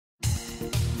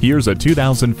Here's a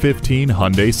 2015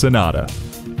 Hyundai Sonata.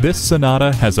 This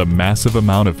Sonata has a massive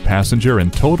amount of passenger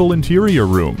and total interior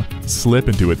room. Slip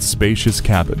into its spacious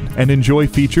cabin and enjoy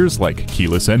features like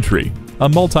keyless entry, a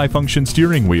multi-function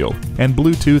steering wheel, and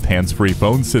Bluetooth hands-free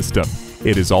phone system.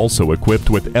 It is also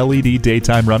equipped with LED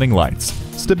daytime running lights,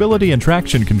 stability and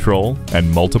traction control,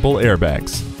 and multiple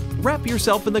airbags. Wrap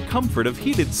yourself in the comfort of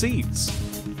heated seats.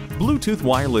 Bluetooth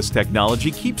wireless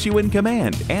technology keeps you in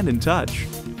command and in touch.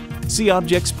 See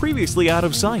objects previously out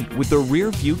of sight with the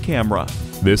rear view camera.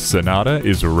 This Sonata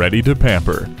is ready to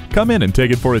pamper. Come in and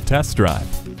take it for a test drive.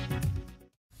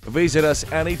 Visit us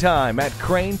anytime at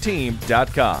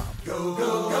crainteam.com.